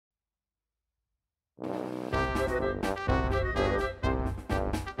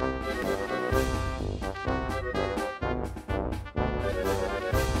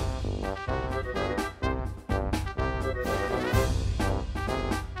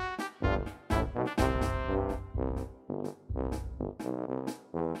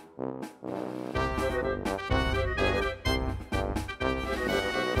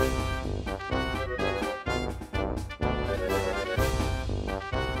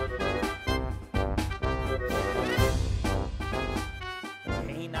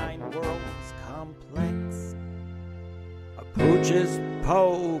World's complex, a pooch's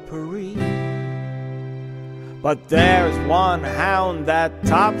potpourri, but there's one hound that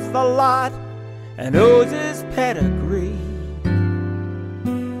tops the lot and oozes pedigree.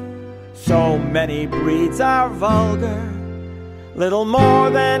 So many breeds are vulgar, little more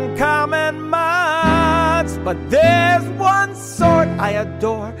than common mugs, but there's one sort I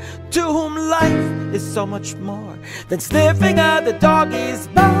adore, to whom life is so much more than sniffing other doggies'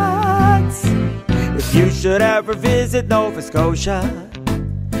 butts. If you should ever visit Nova Scotia,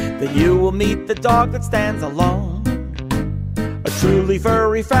 then you will meet the dog that stands alone, a truly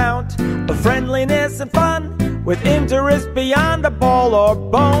furry fount of friendliness and fun, with interest beyond a ball or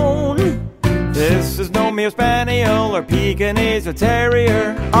bone. This is no mere spaniel or Pekingese or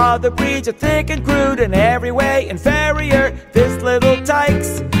terrier. Other breeds are thick and crude and every way inferior. This little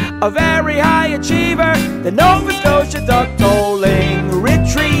tyke's a very high achiever, the Nova Scotia duck-tolling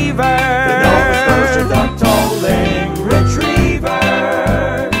retriever. The Nova Scotia duck-tolling retriever.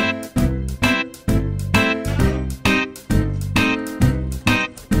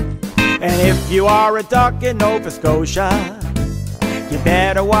 And if you are a duck in Nova Scotia, you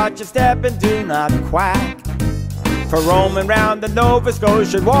better watch your step and do not quack. For roaming round the Nova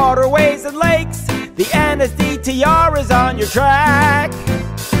Scotian waterways and lakes, the NSDTR is on your track.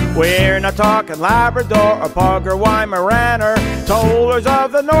 We're not talking Labrador or Pug or Weimaraner. Tollers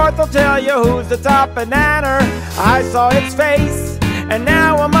of the North will tell you who's the top banana. I saw its face, and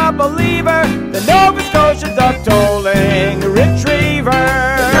now I'm a believer. The Nova Scotia duck-tolling retriever.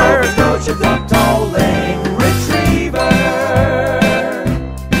 The Nova Scotia duck-tolling retriever.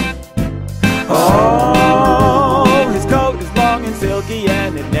 Oh, his coat is long and silky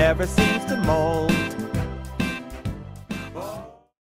and it never seems